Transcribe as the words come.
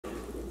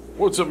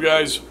What's up,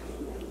 guys?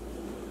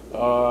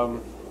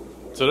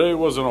 Today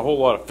wasn't a whole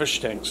lot of fish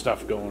tank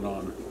stuff going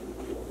on.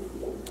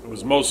 It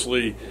was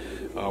mostly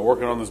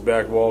working on this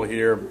back wall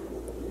here.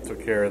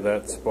 Took care of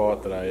that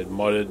spot that I had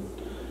mudded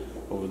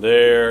over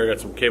there. Got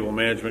some cable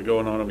management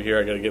going on over here.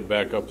 I got to get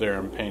back up there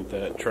and paint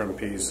that trim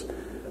piece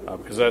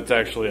because that's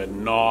actually a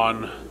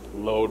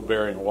non-load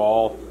bearing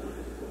wall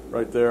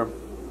right there,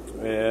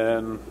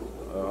 and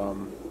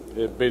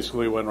it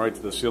basically went right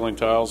to the ceiling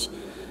tiles,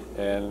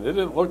 and it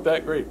didn't look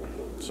that great.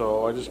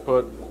 So I just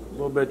put a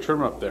little bit of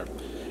trim up there,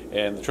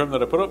 and the trim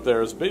that I put up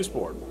there is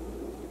baseboard.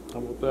 How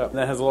about that? And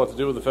that has a lot to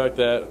do with the fact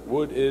that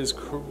wood is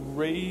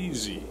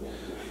crazy.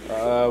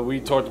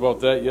 We talked about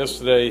that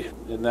yesterday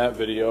in that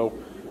video,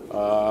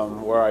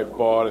 where I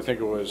bought, I think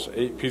it was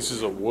 8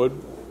 pieces of wood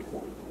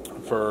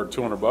for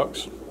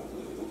 $200.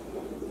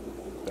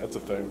 That's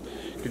a thing.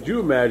 Could you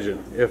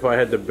imagine if I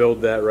had to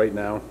build that right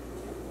now?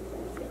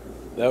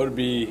 That would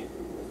be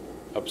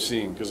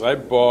obscene, because I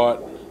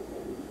bought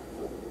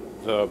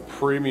the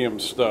premium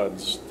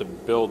studs to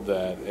build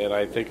that, and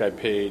I think I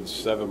paid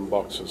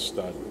 $7 a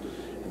stud.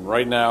 And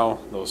right now,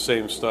 those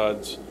same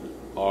studs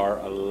are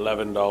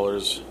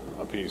 $11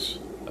 a piece.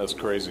 That's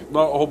crazy.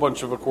 Not a whole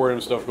bunch of aquarium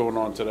stuff going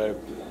on today.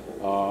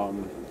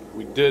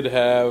 We did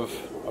have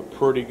a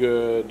pretty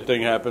good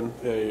thing happen.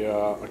 A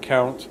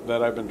account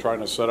that I've been trying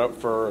to set up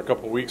for a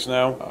couple weeks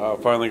now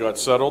finally got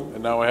settled,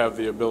 and now I have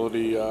the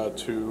ability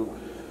to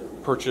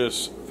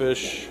purchase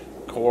fish,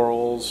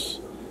 corals,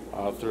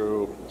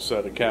 through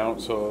said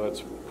account, so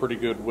that's a pretty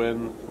good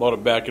win. A lot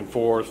of back and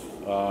forth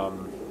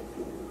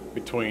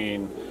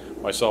between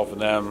myself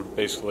and them,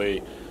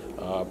 basically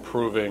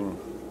proving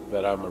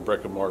that I'm a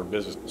brick and mortar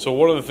business. So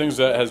one of the things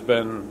that has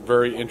been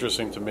very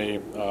interesting to me,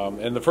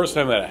 and the first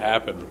time that it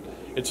happened,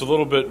 it's a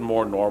little bit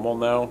more normal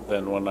now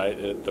than when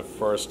the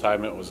first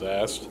time it was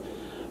asked,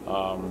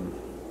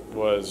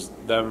 was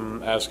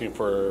them asking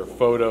for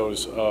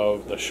photos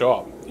of the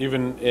shop.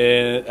 Even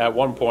at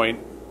one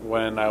point,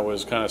 when I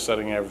was kind of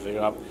setting everything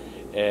up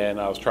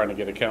and I was trying to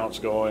get accounts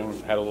going,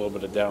 had a little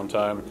bit of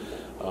downtime.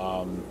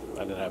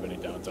 I didn't have any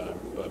downtime,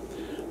 but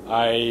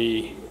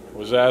I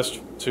was asked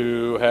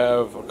to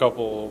have a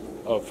couple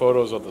of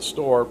photos of the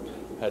store.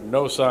 Had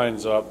no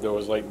signs up. There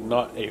was like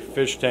not a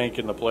fish tank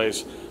in the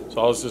place, so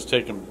I was just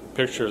taking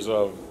pictures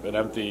of an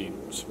empty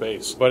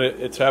space. But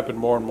it's happened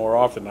more and more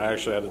often. I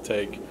actually had to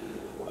take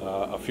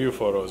a few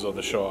photos of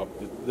the shop.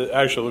 It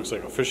actually looks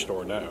like a fish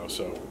store now,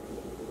 so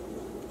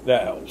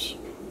that helps.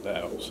 That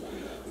helps.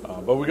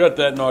 But we got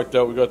that knocked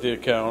out. We got the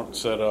account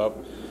set up.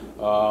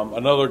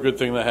 Another good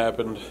thing that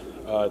happened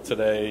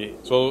today.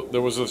 So there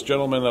was this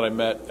gentleman that I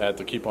met at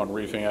the Keep On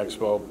Reefing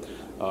Expo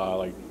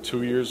like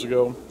 2 years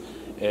ago,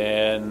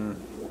 and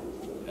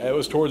it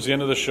was towards the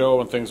end of the show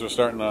and things were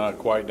starting to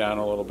quiet down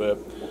a little bit.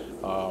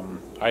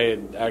 I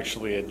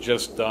had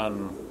just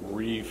done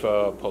Reef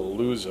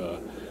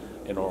Palooza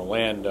in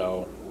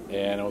Orlando,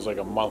 and it was like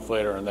a month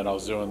later, and then I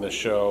was doing this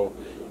show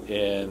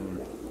in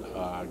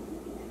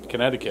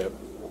Connecticut,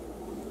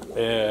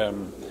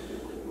 and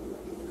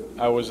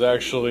I was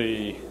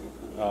actually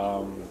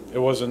it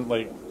wasn't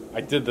like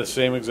I did the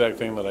same exact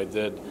thing that I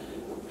did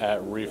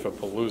at Reef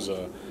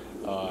Palooza,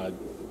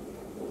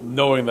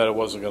 knowing that it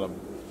wasn't going to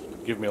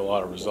give me a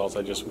lot of results.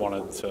 I just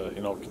wanted to,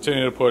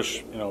 continue to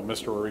push,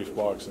 Mr. Reef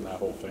Box and that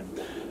whole thing.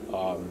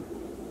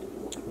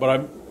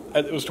 But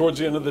it was towards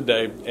the end of the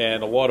day,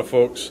 and a lot of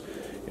folks,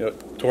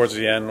 towards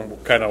the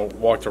end, kind of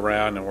walked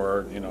around and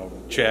were,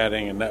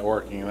 chatting and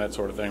networking and that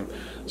sort of thing.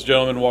 This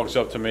gentleman walks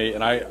up to me,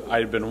 and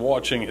I'd been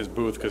watching his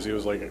booth because he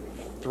was like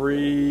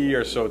 3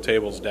 or so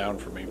tables down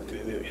from me.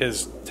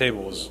 His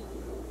table was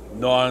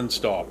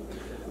non-stop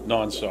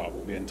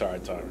the entire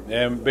time.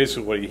 And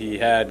basically what he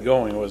had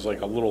going was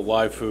like a little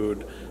live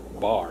food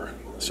bar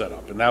set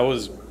up. And that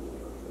was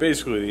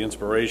basically the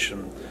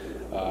inspiration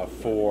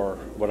for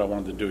what I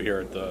wanted to do here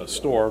at the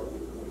store,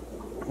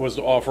 was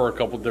to offer a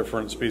couple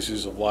different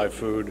species of live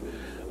food,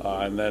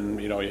 and then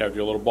you have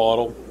your little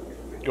bottle,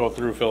 go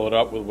through, fill it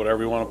up with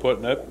whatever you want to put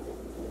in it,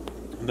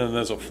 and then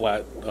there's a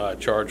flat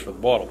charge for the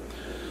bottle.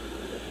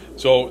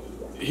 So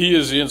he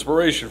is the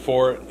inspiration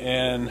for it,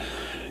 and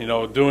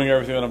doing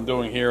everything that I'm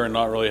doing here and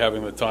not really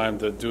having the time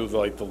to do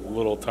like the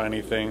little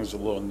tiny things, the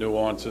little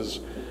nuances,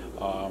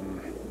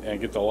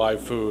 and get the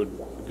live food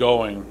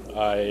going,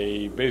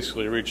 I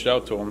basically reached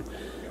out to him.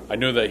 I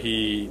knew that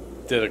he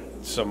did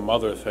some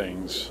other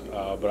things,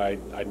 but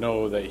I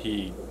know that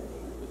he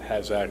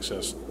has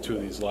access to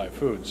these live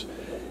foods,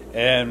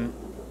 and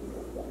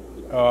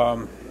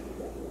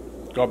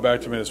got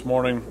back to me this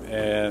morning,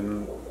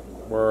 and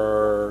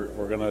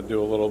we're gonna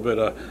do a little bit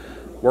of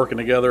working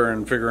together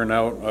and figuring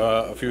out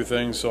a few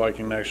things so I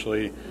can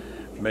actually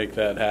make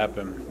that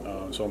happen.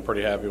 So I'm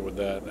pretty happy with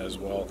that as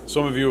well.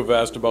 Some of you have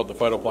asked about the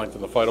phytoplankton.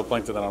 The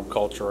phytoplankton that I'm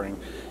culturing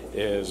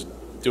is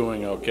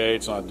doing okay.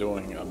 It's not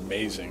doing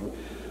amazing.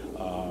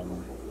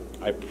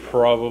 I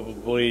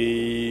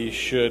probably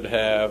should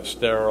have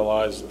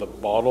sterilized the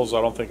bottles. I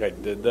don't think I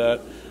did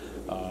that,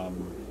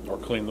 or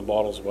cleaned the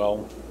bottles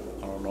well.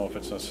 I don't know if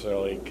it's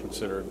necessarily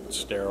considered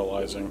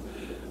sterilizing,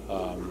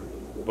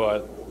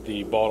 but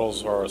the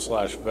bottles or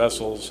slash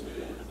vessels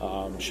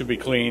should be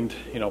cleaned,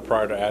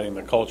 prior to adding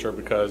the culture,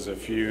 because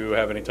if you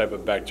have any type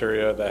of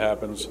bacteria that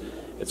happens,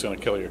 it's going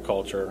to kill your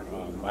culture.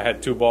 I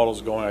had 2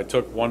 bottles going. I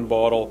took 1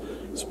 bottle,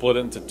 split it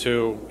into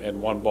 2,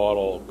 and 1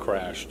 bottle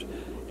crashed,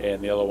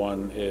 and the other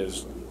one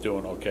is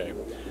doing okay.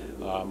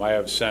 I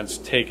have since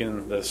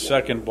taken the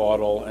second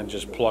bottle and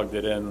just plugged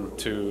it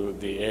into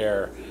the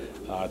air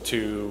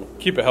to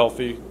keep it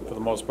healthy for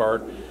the most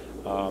part,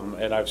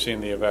 and I've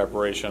seen the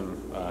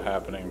evaporation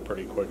happening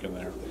pretty quick in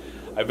there.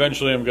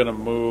 Eventually I'm going to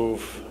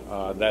move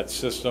that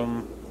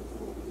system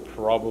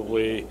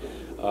probably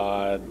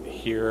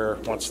here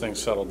once things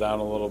settle down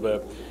a little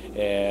bit,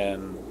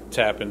 and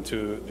tap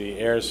into the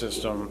air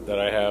system that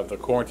I have the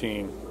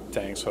quarantine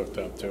tanks hooked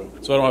up to,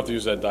 so I don't have to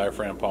use that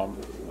diaphragm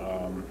pump,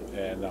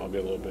 and that'll be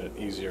a little bit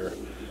easier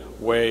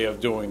way of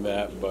doing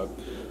that. But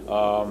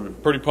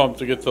pretty pumped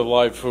to get the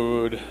live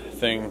food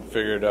thing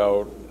figured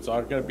out. It's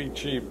not going to be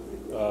cheap.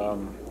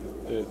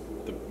 The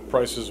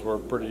prices were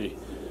pretty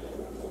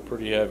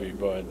heavy,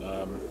 but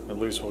at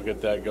least we'll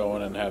get that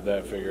going and have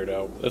that figured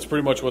out. That's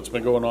pretty much what's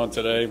been going on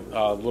today.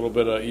 A little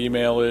bit of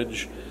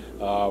emailage,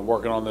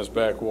 working on this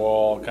back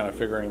wall, kind of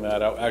figuring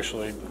that out.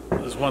 Actually,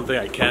 there's one thing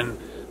I can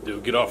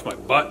do, get off my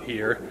butt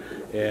here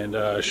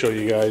and show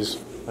you guys.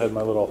 I had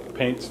my little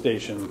paint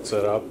station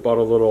set up, bought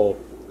a little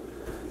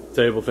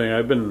table thing.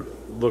 I've been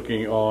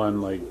looking on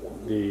like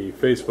the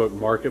Facebook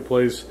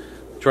marketplace,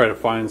 try to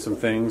find some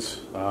things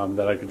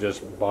that I could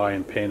just buy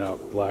and paint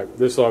up black.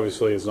 This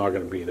obviously is not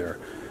going to be there.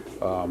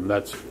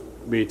 That's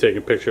me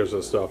taking pictures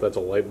of stuff. That's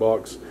a light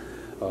box,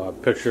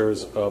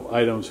 pictures of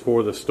items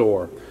for the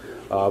store.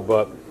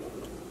 But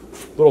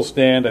little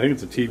stand, I think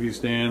it's a TV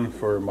stand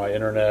for my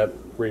internet,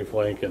 Reef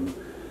link, and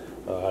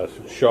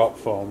shop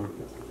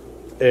phone.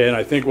 And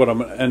I think what I'm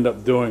going to end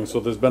up doing, so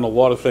there's been a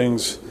lot of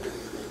things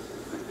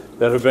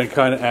that have been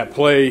kind of at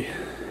play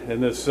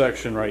in this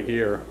section right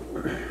here.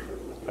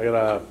 I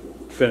gotta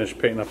finish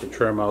painting up the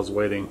trim. I was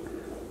waiting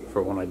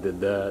for when I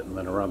did that, and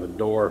then around the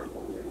door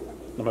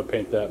I'm gonna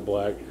paint that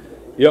black.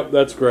 Yep,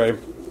 that's gray,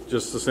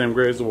 just the same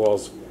gray as the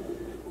walls.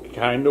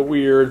 Kind of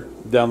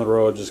weird. Down the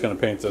road, just gonna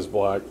paint this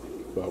black,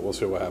 but we'll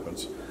see what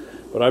happens.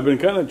 But I've been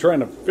kind of trying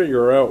to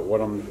figure out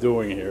what I'm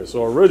doing here.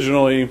 So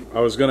originally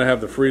I was gonna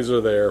have the freezer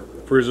there.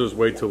 The freezer is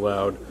way too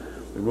loud.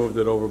 We moved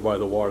it over by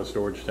the water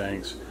storage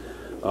tanks.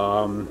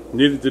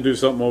 Needed to do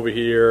something over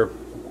here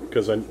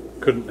because I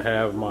couldn't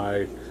have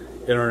my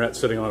internet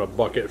sitting on a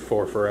bucket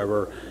for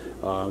forever.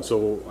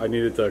 So I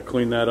needed to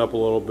clean that up a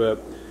little bit.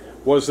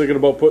 Was thinking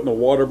about putting the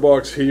water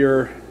box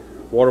here.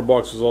 Water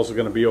box was also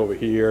going to be over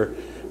here,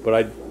 but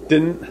I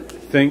didn't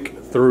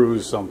think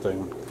through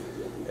something,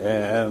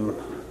 and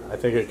I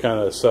think it kind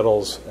of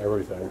settles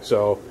everything.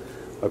 So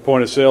my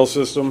point of sale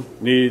system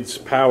needs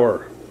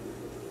power,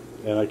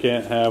 and I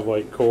can't have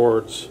like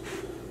cords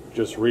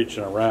just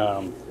reaching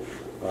around.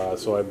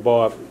 So I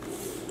bought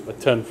a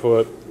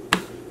 10-foot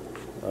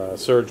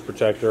surge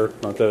protector.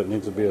 Not that it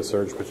needs to be a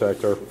surge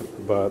protector,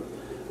 but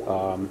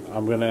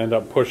I'm going to end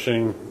up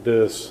pushing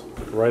this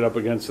right up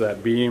against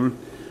that beam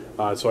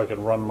so I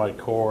can run my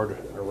cord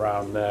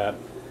around that,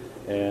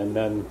 and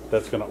then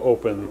that's going to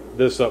open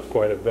this up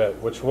quite a bit,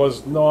 which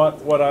was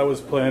not what I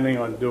was planning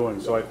on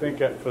doing. So I think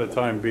for the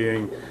time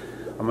being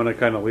I'm going to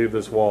kind of leave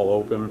this wall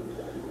open.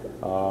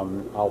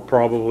 I'll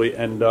probably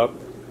end up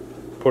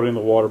putting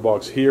the water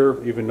box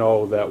here, even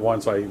though that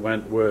once I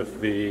went with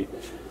the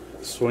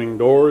swing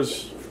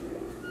doors,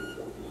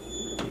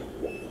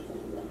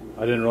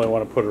 I didn't really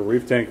want to put a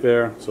reef tank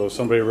there. So if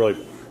somebody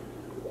really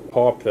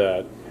popped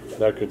that,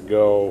 that could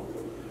go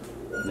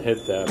and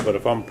hit that. But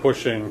if I'm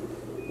pushing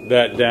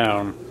that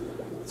down,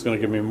 it's going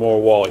to give me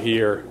more wall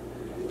here,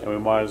 and we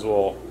might as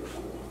well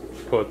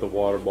put the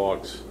water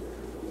box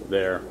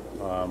there.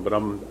 But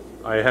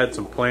I had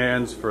some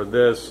plans for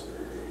this,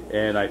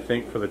 and I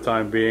think for the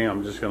time being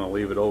I'm just going to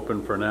leave it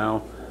open for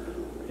now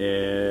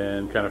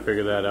and kind of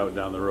figure that out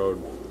down the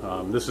road.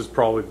 This is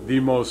probably the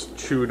most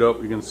chewed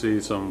up. You can see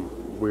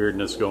some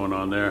weirdness going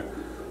on there.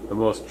 The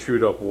most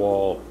chewed up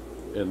wall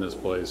in this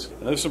place.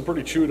 And there's some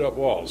pretty chewed up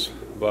walls.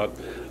 But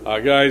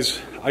guys,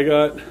 I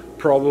got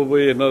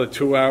probably another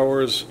 2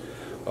 hours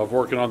of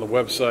working on the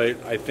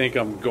website. I think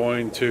I'm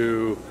going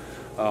to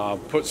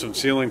put some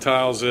ceiling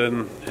tiles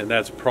in, and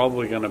that's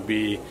probably going to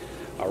be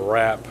a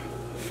wrap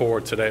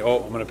for today.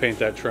 Oh, I'm going to paint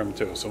that trim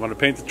too. So I'm going to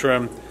paint the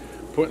trim,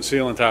 put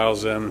ceiling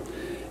tiles in,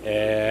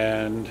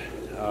 and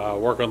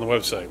work on the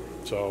website.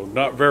 So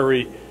not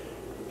very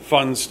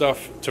fun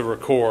stuff to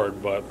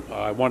record, but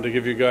I wanted to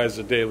give you guys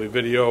a daily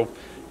video,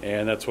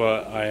 and that's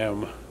what I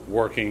am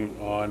working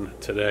on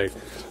today.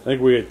 I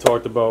think we had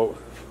talked about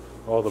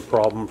all the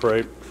problem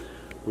freight.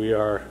 We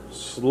are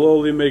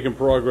slowly making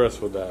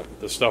progress with that.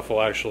 The stuff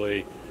will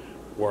actually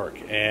work,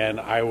 and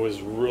I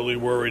was really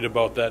worried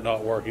about that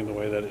not working the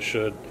way that it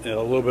should, and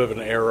a little bit of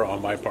an error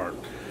on my part.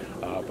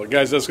 But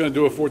guys, that's going to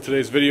do it for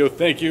today's video.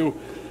 Thank you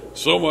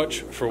so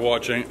much for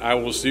watching. I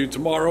will see you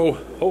tomorrow,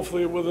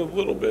 hopefully with a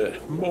little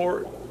bit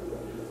more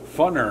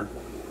funner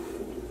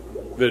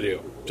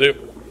video. See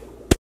you.